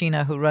likes of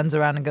Sheena who runs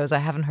around and goes, I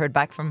haven't heard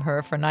back from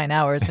her for 9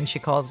 hours. And she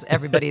calls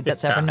everybody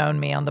that's ever known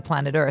me on the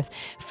planet Earth.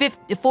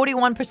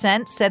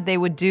 41% said they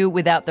would do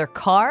without their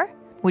car.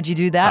 Would you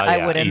do that?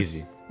 Yeah, I wouldn't.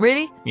 Easy.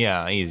 Really?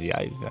 Yeah, easy.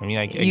 I mean,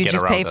 I you get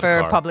just around pay with for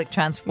a car. public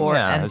transport.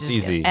 Yeah, and it's just,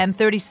 easy. And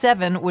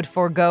 37 would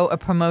forego a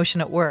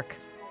promotion at work.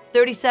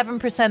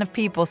 37% of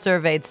people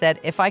surveyed said,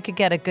 if I could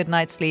get a good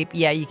night's sleep,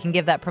 yeah, you can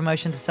give that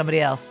promotion to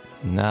somebody else.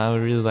 No, I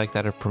would really like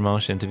that a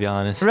promotion, to be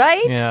honest.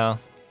 Right? Yeah.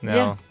 No.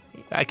 Yeah.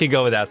 I could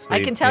go without sleep.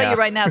 I can tell you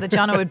right now that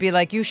Jono would be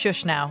like, you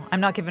shush now. I'm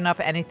not giving up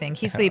anything.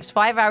 He sleeps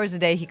 5 hours a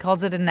day. He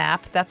calls it a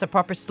nap. That's a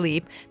proper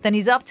sleep. Then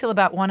he's up till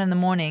about 1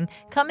 a.m.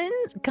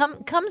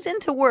 Comes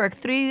into work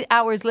 3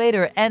 hours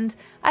later, and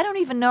I don't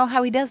even know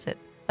how he does it.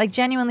 Like,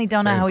 genuinely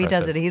don't know how he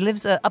does it. He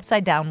lives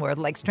upside down world,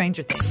 like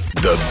Stranger Things.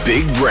 The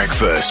Big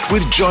Breakfast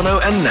with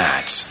Jono and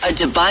Nat. A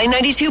Dubai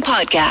 92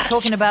 podcast.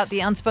 Talking about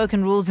the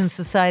unspoken rules in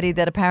society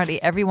that apparently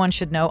everyone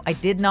should know. I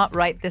did not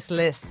write this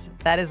list.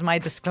 That is my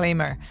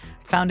disclaimer.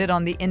 Found it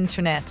on the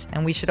internet,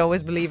 and we should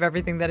always believe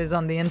everything that is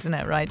on the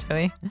internet, right,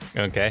 Joey?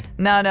 Okay.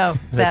 No,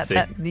 Let's see.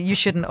 that you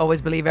shouldn't always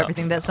believe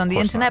everything that's on the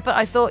internet. But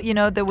I thought,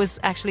 there was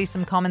actually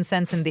some common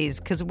sense in these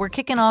because we're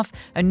kicking off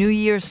a new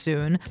year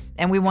soon,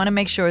 and we want to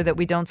make sure that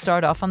we don't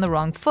start off on the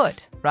wrong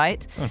foot,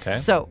 right? Okay.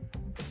 So,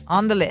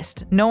 on the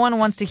list, no one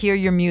wants to hear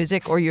your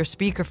music or your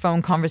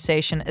speakerphone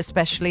conversation,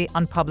 especially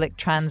on public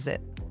transit.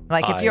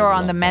 Like if you're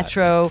on the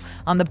metro,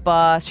 on the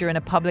bus, you're in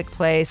a public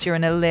place, you're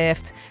in a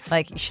lift,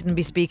 like you shouldn't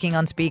be speaking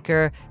on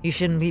speaker, you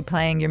shouldn't be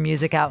playing your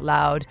music out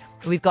loud.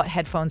 We've got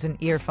headphones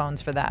and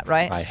earphones for that,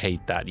 right? I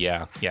hate that,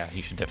 yeah. Yeah,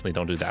 you should definitely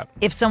don't do that.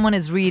 If someone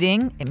is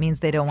reading, it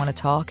means they don't want to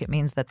talk. It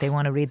means that they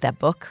want to read that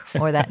book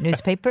or that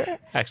newspaper.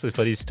 Actually,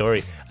 funny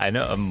story. I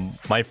know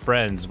my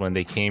friends, when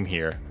they came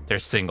here, they're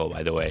single,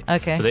 by the way.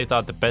 Okay. So they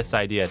thought the best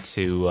idea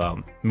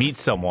to meet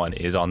someone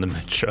is on the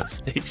metro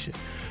station.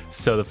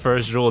 So the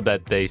first rule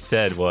that they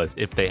said was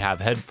if they have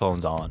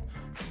headphones on,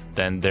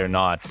 then they're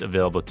not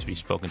available to be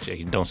spoken to.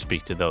 You don't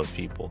speak to those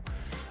people.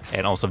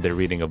 And also if they're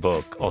reading a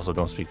book, also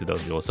don't speak to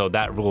those people. So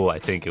that rule, I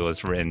think it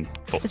was written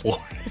before.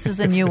 This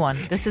is a new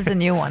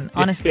one.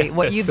 Honestly,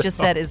 what you've just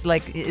said is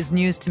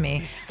news to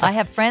me. I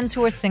have friends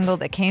who are single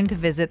that came to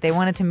visit. They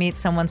wanted to meet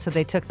someone, so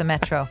they took the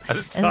metro.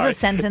 This is a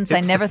sentence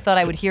I never thought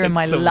I would hear in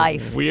my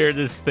life.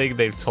 Weirdest thing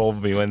they've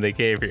told me when they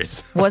came here.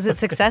 Was it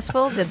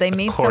successful? Did they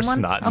meet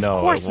someone? Not. Of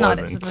No, course it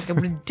not. wasn't. It's like a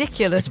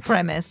ridiculous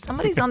premise.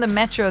 Somebody's on the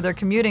metro, they're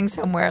commuting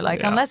somewhere.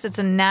 Unless it's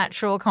a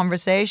natural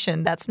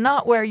conversation, that's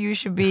not where you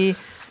should be.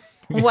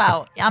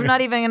 Wow, I'm not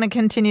even going to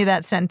continue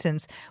that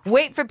sentence.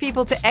 Wait for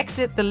people to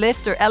exit the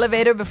lift or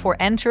elevator before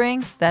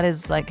entering. That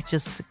is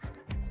just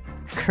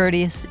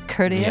courteous.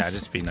 Yeah,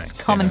 just be nice.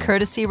 It's common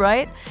courtesy,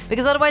 right?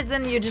 Because otherwise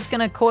then you're just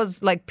going to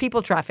cause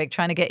people traffic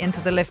trying to get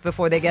into the lift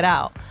before they get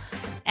out.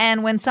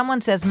 And when someone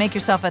says make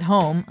yourself at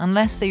home,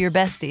 unless they're your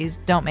besties,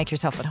 don't make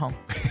yourself at home.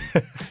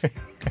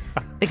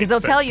 Because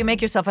they'll tell you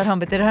make yourself at home,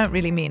 but they don't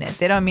really mean it.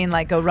 They don't mean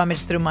go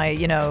rummage through my,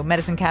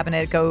 medicine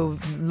cabinet, go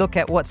look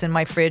at what's in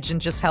my fridge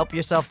and just help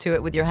yourself to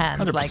it with your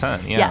hands.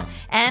 100%, yeah.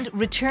 And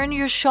return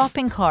your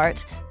shopping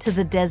cart to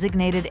the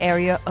designated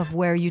area of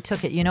where you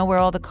took it. You know where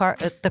all the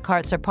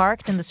carts are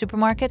parked in the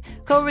supermarket?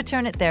 Go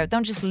return it there.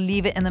 Don't just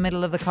leave it in the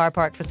middle of the car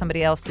park for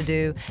somebody else to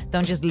do.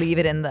 Don't just leave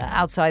it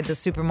outside the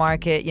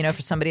supermarket,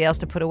 for somebody else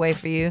to put away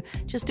for you.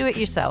 Just do it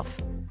yourself.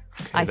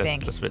 Okay, I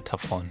think that's a bit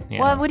tough one.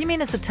 Yeah. Well, what do you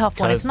mean it's a tough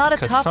one? It's not a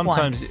tough one.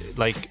 Sometimes,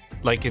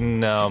 like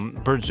in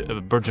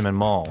Bergman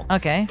Mall.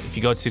 Okay. If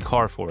you go to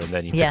Carrefour and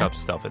then you pick up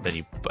stuff and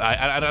then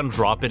I don't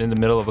drop it in the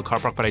middle of the car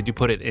park, but I do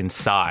put it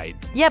inside.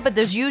 Yeah, but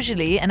there's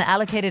usually an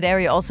allocated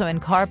area also in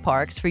car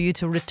parks for you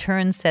to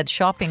return said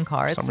shopping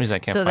carts. For some reason I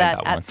can't find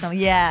that one.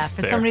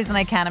 Some reason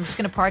I can. I'm just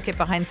going to park it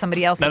behind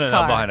somebody else's car. No,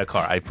 not behind a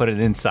car. I put it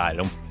inside. I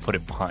don't put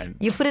it behind.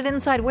 You put it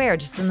inside where?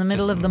 Just in the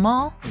middle of the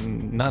mall?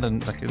 Not in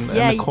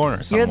the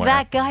corner somewhere. You're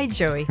that guy,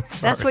 Joey.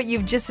 That's what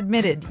you've just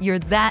admitted. You're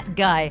that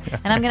guy.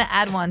 And I'm going to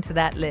add one to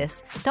that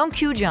list. Don't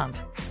queue jump.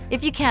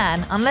 If you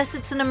can, unless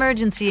it's an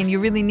emergency and you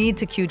really need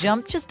to queue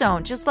jump, just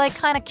don't. Just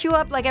kind of queue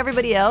up like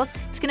everybody else.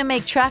 It's going to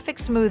make traffic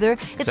smoother.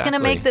 It's going to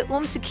make the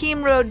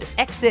Sakim Road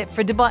exit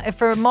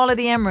for Mall of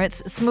the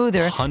Emirates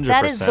smoother. 100%,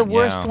 that is the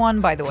worst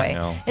one, by the way. I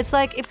know. It's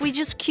like if we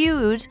just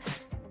queued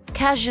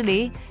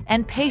casually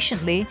and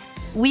patiently,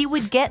 we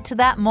would get to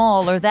that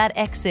mall or that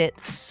exit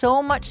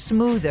so much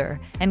smoother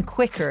and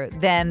quicker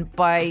than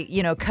by,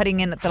 cutting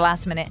in at the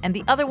last minute. And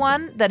the other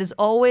one that is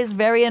always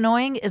very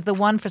annoying is the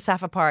one for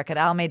Safa Park at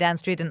Al Maidan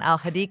Street and Al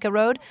Hadika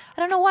Road. I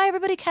don't know why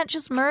everybody can't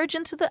just merge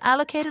into the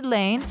allocated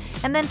lane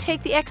and then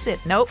take the exit.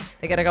 Nope.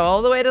 They got to go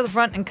all the way to the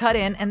front and cut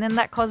in, and then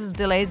that causes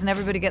delays and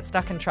everybody gets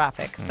stuck in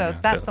traffic. So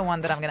that's the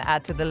one that I'm going to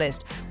add to the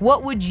list.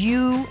 What would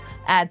you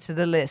add to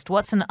the list?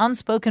 What's an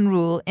unspoken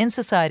rule in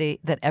society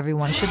that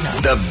everyone should know?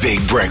 The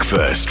Big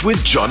Breakfast with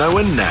Jono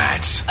and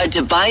Nat. A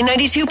Dubai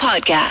 92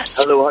 podcast.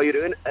 Hello, how you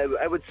doing?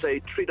 I would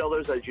say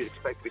 $3 as you'd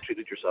expect to be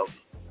treated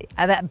yourself.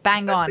 That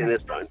bang on.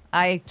 This time.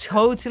 I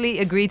totally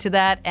agree to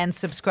that and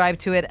subscribe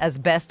to it as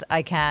best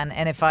I can.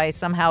 And if I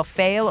somehow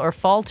fail or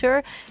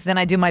falter, then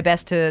I do my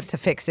best to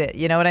fix it.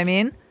 You know what I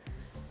mean?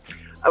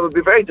 I would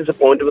be very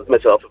disappointed with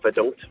myself if I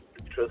don't,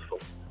 to be truthful.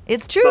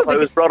 It's true. That's how I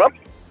was brought up.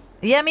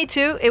 Yeah, me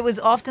too. It was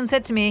often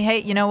said to me, hey,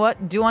 you know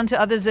what? Do unto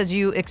others as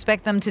you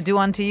expect them to do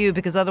unto you,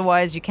 because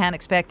otherwise you can't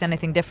expect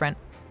anything different.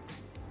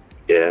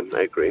 Yeah,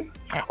 I agree.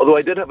 Although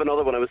I did have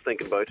another one I was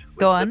thinking about.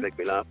 Go on. Did make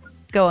me laugh.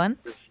 Go on.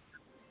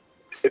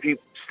 If you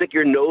stick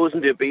your nose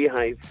into a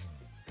beehive,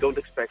 don't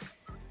expect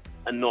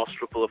a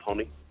nostril full of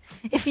honey.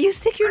 If you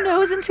stick your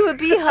nose into a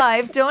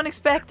beehive, don't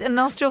expect a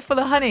nostril full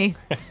of honey.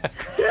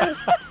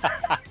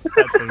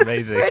 That's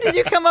amazing. Where did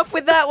you come up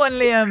with that one,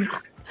 Liam?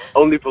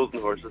 Only Fools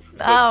and Horses.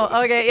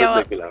 Oh, okay. Yeah,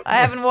 Make me laugh. I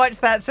haven't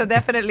watched that, so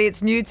definitely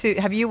it's new to...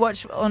 Have you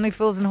watched Only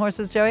Fools and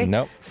Horses, Joey?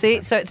 Nope.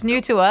 See, so it's new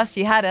to us.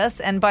 You had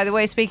us. And by the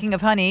way, speaking of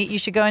honey, you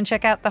should go and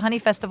check out the Honey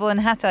Festival in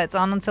Hatta. It's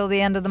on until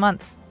the end of the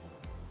month.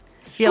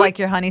 You like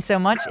your honey so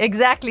much?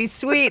 Exactly,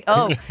 sweet.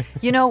 Oh,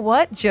 you know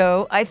what,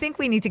 Joe? I think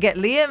we need to get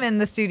Liam in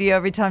the studio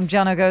every time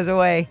Jono goes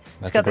away.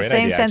 He's got the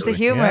same sense of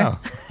humor.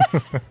 Yeah.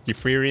 You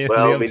free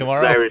Well, Liam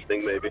tomorrow? It's an Irish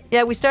thing, maybe.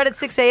 Yeah, we start at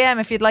 6 a.m.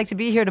 if you'd like to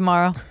be here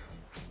tomorrow.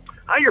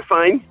 You're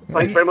fine.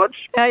 Thanks very much.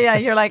 Yeah,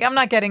 you're like, I'm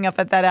not getting up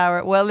at that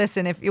hour. Well,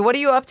 listen, what are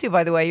you up to,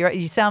 by the way?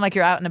 You sound like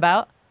you're out and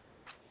about.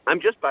 I'm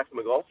just back from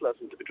a golf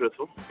lesson, to be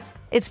truthful.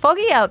 It's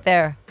foggy out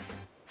there.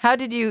 How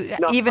did you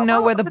even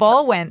know where the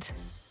ball went?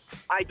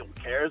 I don't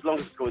care. As long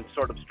as it's going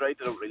sort of straight,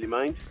 I don't really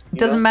mind.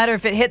 Doesn't matter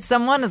if it hits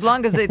someone, as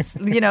long as it's,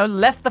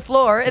 left the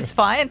floor, it's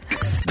fine.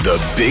 The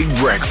Big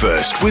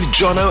Breakfast with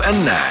Jono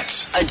and Nat.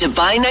 A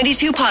Dubai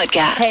 92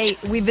 podcast. Hey,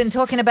 we've been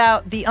talking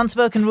about the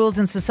unspoken rules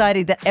in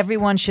society that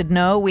everyone should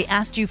know. We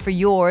asked you for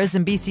yours,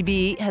 and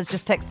BCB has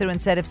just texted through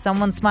and said if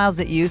someone smiles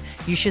at you,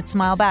 you should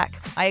smile back.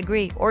 I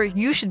agree. Or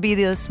you should be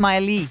the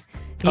smiley.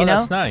 You know?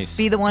 That's nice.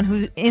 Be the one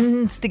who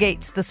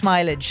instigates the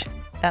smilage.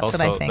 That's also,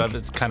 what I think.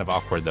 It's kind of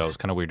awkward, though. It's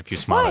kind of weird if you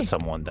smile at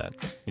someone that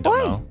you don't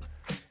Why? know.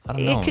 I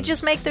don't know. It could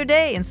just make their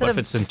day instead What of...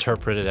 if it's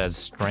interpreted as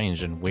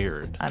strange and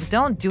weird?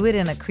 Don't do it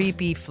in a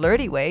creepy,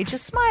 flirty way.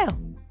 Just smile.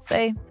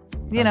 Say,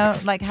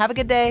 like, have a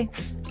good day.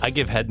 I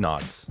give head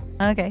nods.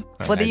 Okay.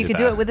 Well, I then you do could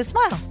do that. it with a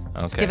smile.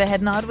 Just Okay. give a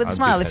head nod with a I'll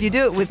do smile. If head you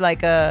do it with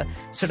like a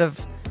sort of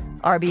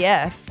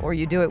RBF, or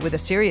you do it with a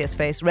serious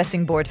face,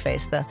 resting bored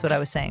face, that's what I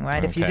was saying,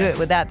 right? If you do Okay. it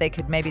with that, they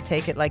could maybe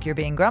take it like you're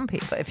being grumpy.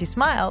 But if you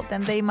smile,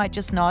 then they might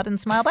just nod and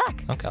smile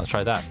back. Okay, I'll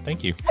try that.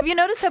 Thank you. Have you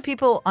noticed how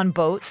people on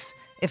boats,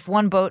 if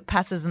one boat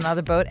passes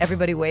another boat,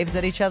 everybody waves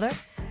at each other?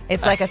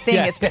 It's like a thing.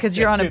 Yeah, It's because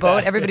you're on a do boat.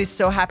 that. Everybody's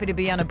so happy to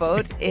be on a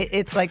boat.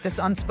 It's like this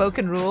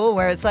unspoken rule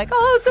where it's like,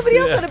 oh, somebody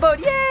else on a boat.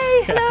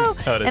 Yay, hello.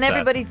 noticed And that.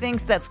 everybody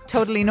thinks that's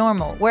totally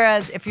normal.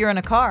 Whereas if you're in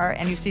a car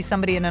and you see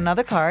somebody in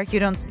another car, you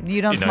don't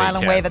smile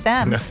and wave at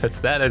them. No,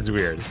 that is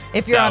weird.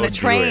 If you're That on a would be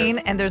train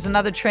weird. and there's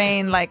another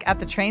train like at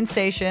the train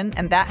station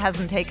and that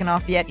hasn't taken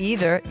off yet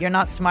either, you're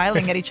not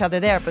smiling at each other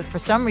there. But for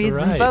some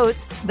reason, Right.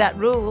 boats, that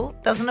rule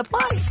doesn't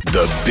apply.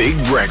 The Big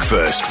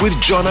Breakfast with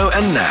Jono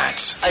and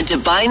Nat. A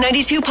Dubai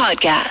 92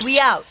 podcast. We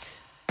out.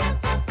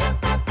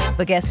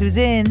 But guess who's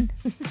in?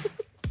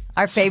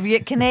 Our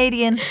favorite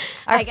Canadian.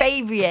 Our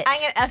favorite.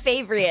 A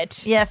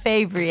favorite. Yeah,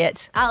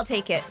 favorite. I'll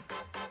take it.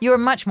 You're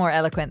much more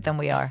eloquent than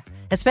we are,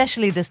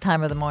 especially this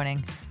time of the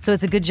morning. So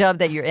it's a good job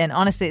that you're in.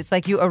 Honestly, it's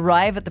like you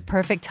arrive at the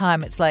perfect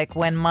time. It's like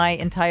when my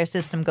entire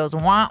system goes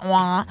wah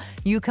wah,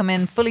 you come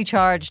in fully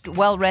charged,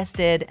 well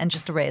rested, and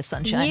just a ray of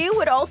sunshine. You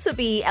would also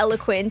be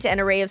eloquent and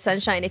a ray of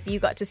sunshine if you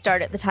got to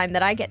start at the time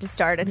that I get to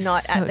start and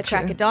not So at the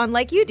crack true. of dawn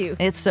like you do.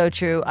 It's so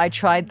true. I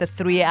tried the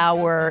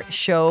 3-hour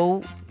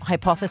show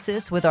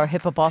hypothesis with our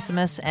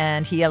hippopotamus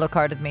and he yellow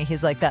carded me.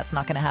 He's like, that's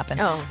not going to happen.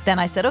 Oh. Then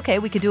I said, okay,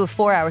 we could do a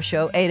 4-hour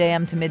show, 8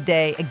 a.m. to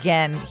midday.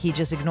 Again, he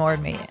just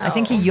ignored me. I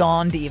think he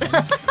yawned even.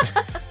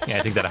 Yeah,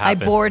 I think that I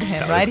happened. bored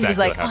him, That right? He was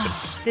exactly like, what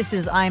happened. oh, this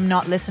is, I'm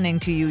not listening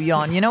to you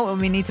yawn. You know what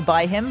we need to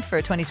buy him for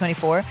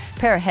 2024? A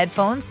pair of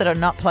headphones that are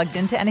not plugged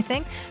into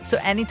anything. So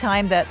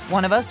anytime that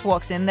one of us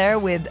walks in there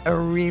with a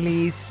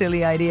really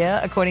silly idea,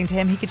 according to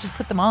him, he could just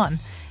put them on.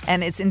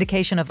 And it's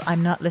indication of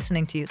I'm not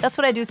listening to you. That's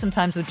what I do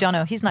sometimes with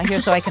Jono. He's not here,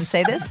 so I can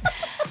say this.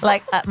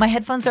 Like my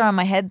headphones are on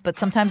my head, but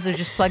sometimes they're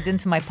just plugged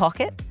into my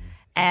pocket.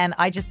 And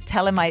I just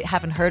tell him I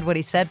haven't heard what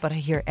he said, but I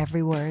hear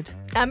every word.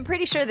 I'm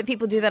pretty sure that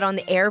people do that on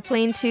the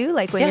airplane too.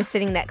 Like when you're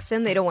sitting next to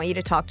them, they don't want you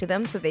to talk to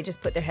them, so they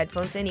just put their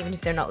headphones in, even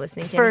if they're not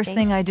listening to First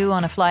anything. thing I do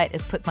on a flight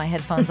is put my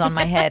headphones on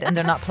my head, and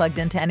they're not plugged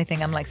into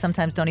anything. I'm like,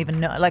 sometimes don't even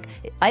know. Like,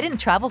 I didn't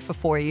travel for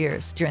 4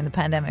 years during the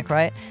pandemic,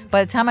 right?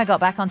 By the time I got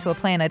back onto a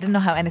plane, I didn't know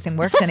how anything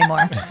worked anymore.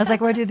 I was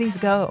like, where do these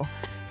go?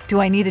 Do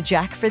I need a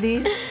jack for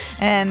these?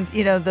 And,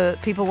 the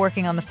people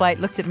working on the flight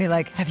looked at me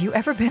like, have you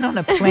ever been on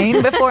a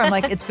plane before? I'm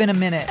like, it's been a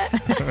minute.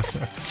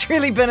 It's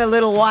really been a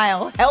little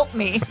while. Help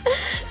me.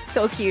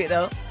 So cute,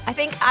 though. I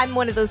think I'm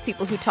one of those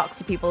people who talks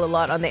to people a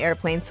lot on the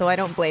airplane, so I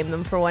don't blame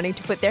them for wanting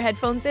to put their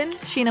headphones in.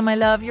 Sheena, my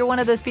love, you're one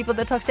of those people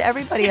that talks to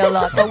everybody a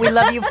lot, but we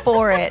love you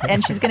for it.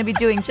 And she's going to be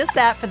doing just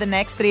that for the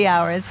next 3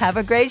 hours. Have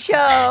a great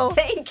show.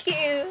 Thank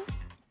you.